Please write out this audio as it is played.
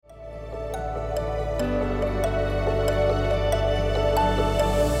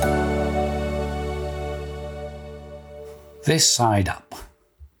This side up.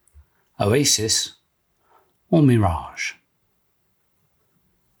 Oasis or Mirage?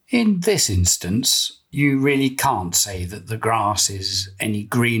 In this instance, you really can't say that the grass is any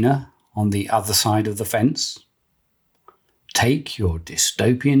greener on the other side of the fence. Take your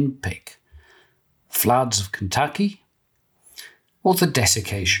dystopian pick. Floods of Kentucky or the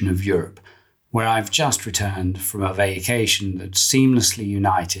desiccation of Europe, where I've just returned from a vacation that seamlessly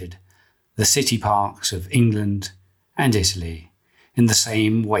united the city parks of England and Italy in the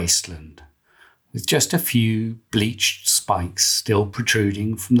same wasteland, with just a few bleached spikes still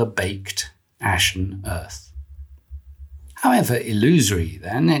protruding from the baked, ashen earth. However illusory,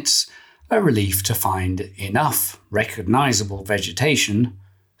 then, it's a relief to find enough recognisable vegetation,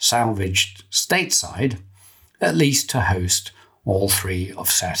 salvaged stateside, at least to host all three of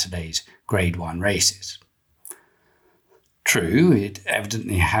Saturday's Grade 1 races. True, it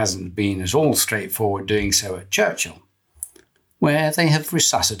evidently hasn't been at all straightforward doing so at Churchill, where they have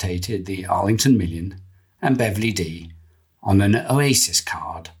resuscitated the Arlington Million and Beverley D on an Oasis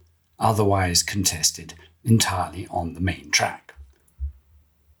card, otherwise contested entirely on the main track.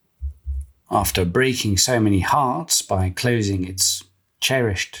 After breaking so many hearts by closing its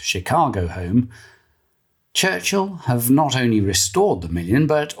cherished Chicago home, Churchill have not only restored the Million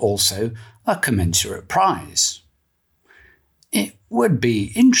but also a commensurate prize. It would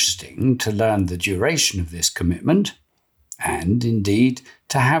be interesting to learn the duration of this commitment, and indeed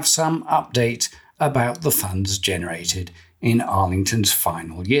to have some update about the funds generated in Arlington's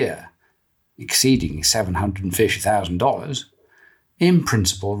final year, exceeding $750,000, in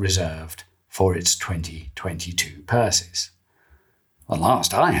principle reserved for its 2022 purses. The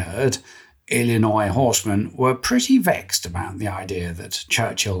last I heard, Illinois horsemen were pretty vexed about the idea that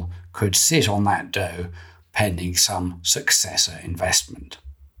Churchill could sit on that dough pending some successor investment.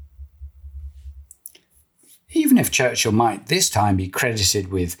 Even if Churchill might this time be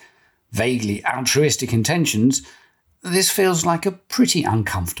credited with vaguely altruistic intentions, this feels like a pretty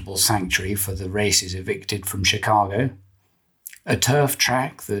uncomfortable sanctuary for the races evicted from Chicago. A turf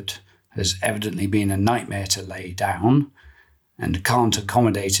track that has evidently been a nightmare to lay down and can't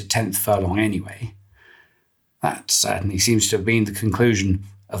accommodate a 10th furlong anyway. That certainly seems to have been the conclusion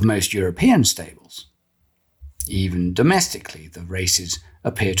of most European stables. Even domestically, the races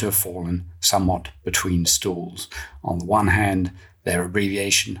appear to have fallen somewhat between stools. On the one hand, their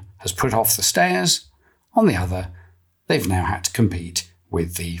abbreviation has put off the stayers. On the other, they've now had to compete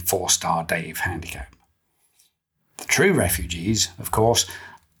with the 4-star Dave handicap. The true refugees, of course,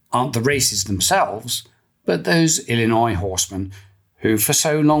 aren't the races themselves, but those Illinois horsemen who for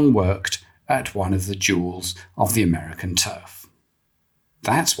so long worked at one of the jewels of the American turf.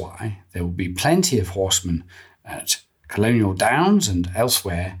 That's why there will be plenty of horsemen at Colonial Downs and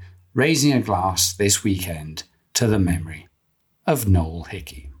elsewhere raising a glass this weekend to the memory of Noel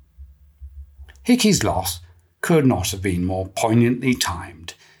Hickey. Hickey's loss could not have been more poignantly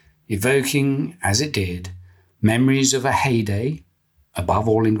timed, evoking, as it did, memories of a heyday, above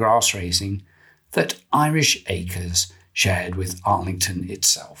all in grass racing, that Irish Acres shared with Arlington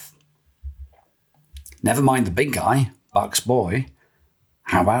itself. Never mind the big guy, Buck's boy.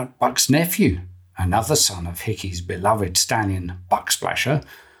 How about Buck's nephew, another son of Hickey's beloved stallion Bucksplasher,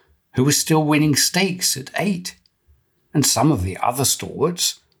 who was still winning stakes at 8, and some of the other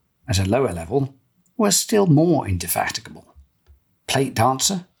stalwarts, at a lower level, were still more indefatigable. Plate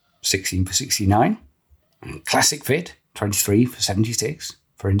Dancer, 16 for 69, and Classic Fit, 23 for 76,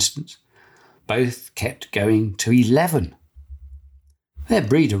 for instance, both kept going to 11. Their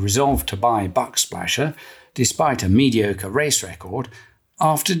breeder resolved to buy Bucksplasher, despite a mediocre race record,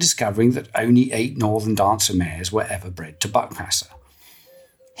 after discovering that only 8 Northern Dancer mares were ever bred to Buckpasser.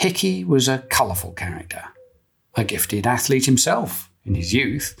 Hickey was a colourful character, a gifted athlete himself in his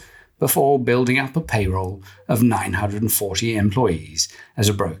youth, before building up a payroll of 940 employees as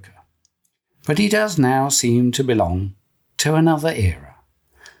a broker. But he does now seem to belong to another era,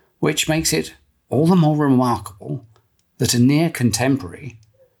 which makes it all the more remarkable that a near contemporary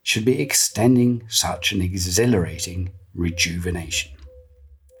should be extending such an exhilarating rejuvenation.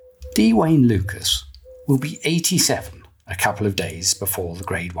 D. Wayne Lucas will be 87 a couple of days before the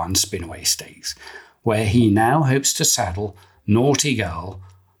Grade 1 Spinaway Stakes, where he now hopes to saddle Naughty Girl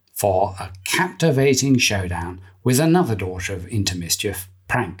for a captivating showdown with another daughter of Intermischief,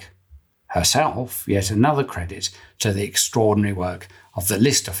 Prank. Herself, yet another credit to the extraordinary work of the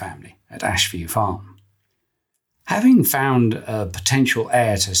Lister family at Ashview Farm. Having found a potential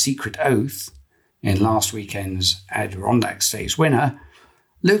heir to Secret Oath in last weekend's Adirondack Stakes winner,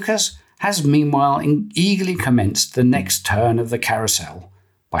 Lucas has meanwhile eagerly commenced the next turn of the carousel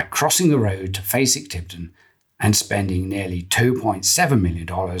by crossing the road to Fasig Tipton and spending nearly $2.7 million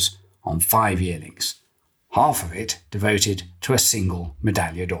on 5 yearlings, half of it devoted to a single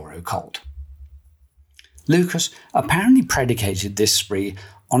Medaglia d'Oro colt. Lucas apparently predicated this spree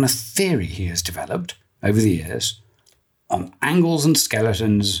on a theory he has developed over the years on angles and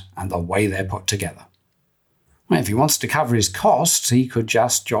skeletons and the way they're put together. Well, if he wants to cover his costs, he could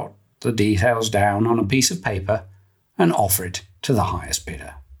just jot the details down on a piece of paper and offer it to the highest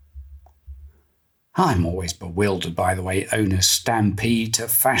bidder. I'm always bewildered by the way owners stampede to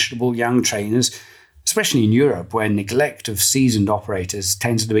fashionable young trainers, especially in Europe where neglect of seasoned operators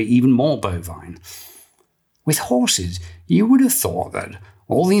tends to be even more bovine. With horses, you would have thought that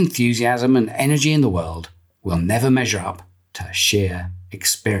all the enthusiasm and energy in the world will never measure up to sheer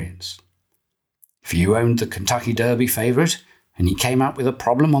experience. If you owned the Kentucky Derby favourite and he came up with a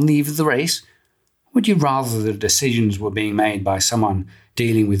problem on the eve of the race, would you rather the decisions were being made by someone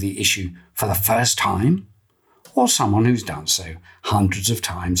dealing with the issue for the first time, or someone who's done so hundreds of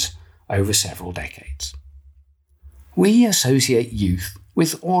times over several decades? We associate youth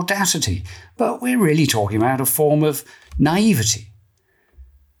with audacity, but we're really talking about a form of naivety.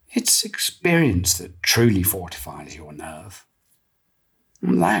 It's experience that truly fortifies your nerve.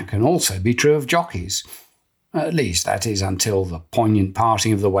 And that can also be true of jockeys. At least that is until the poignant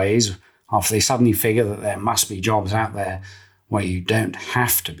parting of the ways, after they suddenly figure that there must be jobs out there where you don't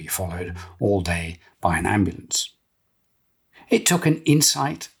have to be followed all day by an ambulance. It took an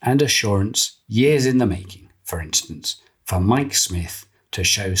insight and assurance years in the making, for instance, for Mike Smith to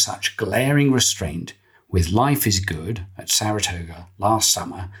show such glaring restraint with Life is Good at Saratoga last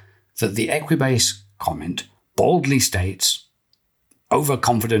summer that the Equibase comment boldly states,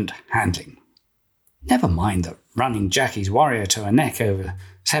 overconfident handling. Never mind that running Jackie's Warrior to her neck over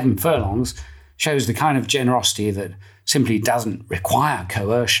 7 furlongs shows the kind of generosity that simply doesn't require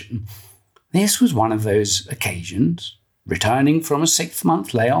coercion. This was one of those occasions, returning from a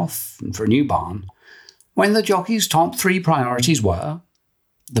 6-month layoff and for a new barn, when the jockey's top 3 priorities were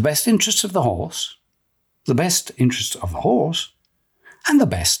the best interests of the horse, the best interests of the horse, and the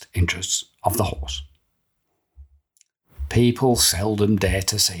best interests of the horse. People seldom dare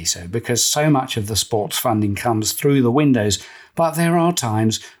to say so because so much of the sports funding comes through the windows, but there are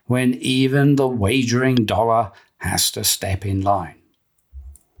times when even the wagering dollar has to step in line.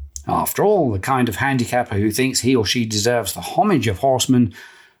 After all, the kind of handicapper who thinks he or she deserves the homage of horsemen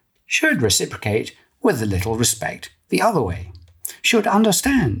should reciprocate with a little respect the other way, should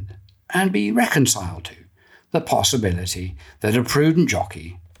understand and be reconciled to the possibility that a prudent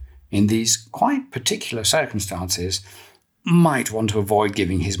jockey, in these quite particular circumstances, might want to avoid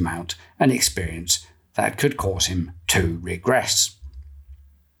giving his mount an experience that could cause him to regress.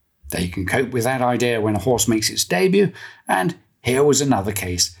 They can cope with that idea when a horse makes its debut, and here was another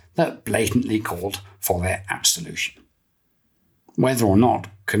case that blatantly called for their absolution. Whether or not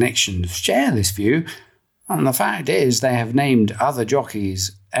connections share this view, and the fact is they have named other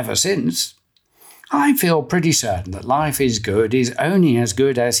jockeys ever since, I feel pretty certain that Life is Good is only as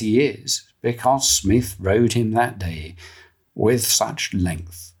good as he is because Smith rode him that day with such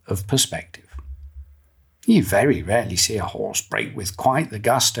length of perspective. You very rarely see a horse break with quite the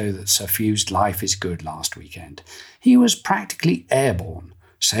gusto that suffused Life is Good last weekend. He was practically airborne,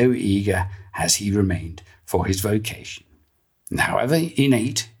 so eager has he remained for his vocation. And however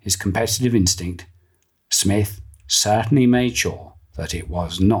innate his competitive instinct, Smith certainly made sure that it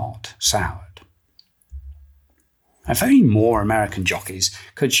was not soured. If only more American jockeys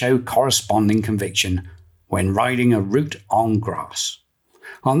could show corresponding conviction when riding a route on grass.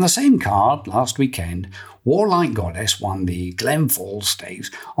 On the same card last weekend, Warlike Goddess won the Glen Falls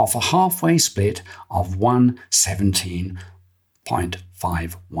Stakes off a halfway split of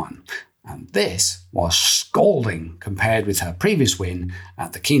 1:17.51. And this was scalding compared with her previous win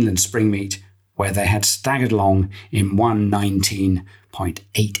at the Keeneland Spring Meet, where they had staggered along in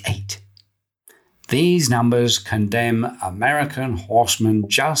 1:19.88. These numbers condemn American horsemen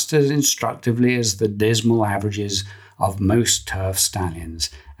just as instructively as the dismal averages of most turf stallions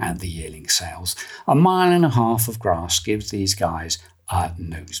at the yearling sales. 1.5 miles of grass gives these guys a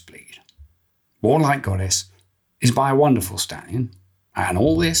nosebleed. Warlike Goddess is by a wonderful stallion, and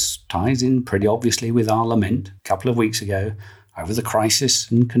all this ties in pretty obviously with our lament a couple of weeks ago over the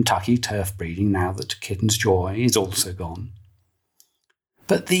crisis in Kentucky turf breeding now that Kitten's Joy is also gone.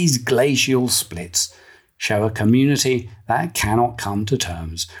 But these glacial splits show a community that cannot come to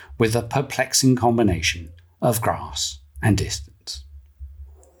terms with a perplexing combination of grass and distance.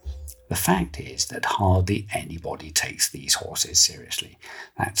 The fact is that hardly anybody takes these horses seriously.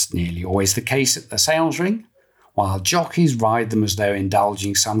 That's nearly always the case at the sales ring, while jockeys ride them as though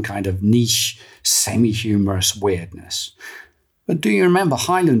indulging some kind of niche, semi-humorous weirdness. But do you remember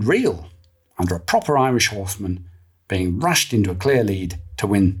Highland Reel, under a proper Irish horseman, being rushed into a clear lead to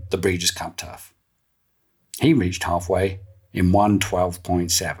win the Breeders' Cup Turf? He reached halfway in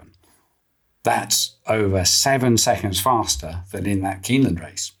 1:12.7. That's over 7 seconds faster than in that Keeneland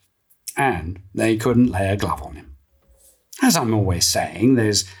race. And they couldn't lay a glove on him. As I'm always saying,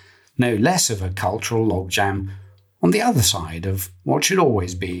 there's no less of a cultural logjam on the other side of what should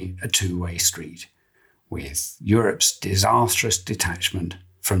always be a two-way street, with Europe's disastrous detachment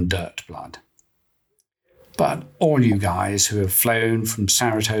from dirt blood. But all you guys who have flown from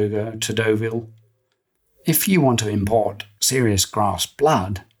Saratoga to Deauville, if you want to import serious grass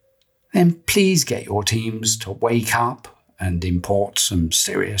blood, then please get your teams to wake up and import some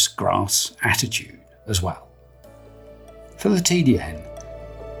serious grass attitude as well. For the TDN,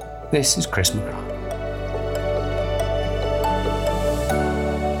 this is Chris McGrath.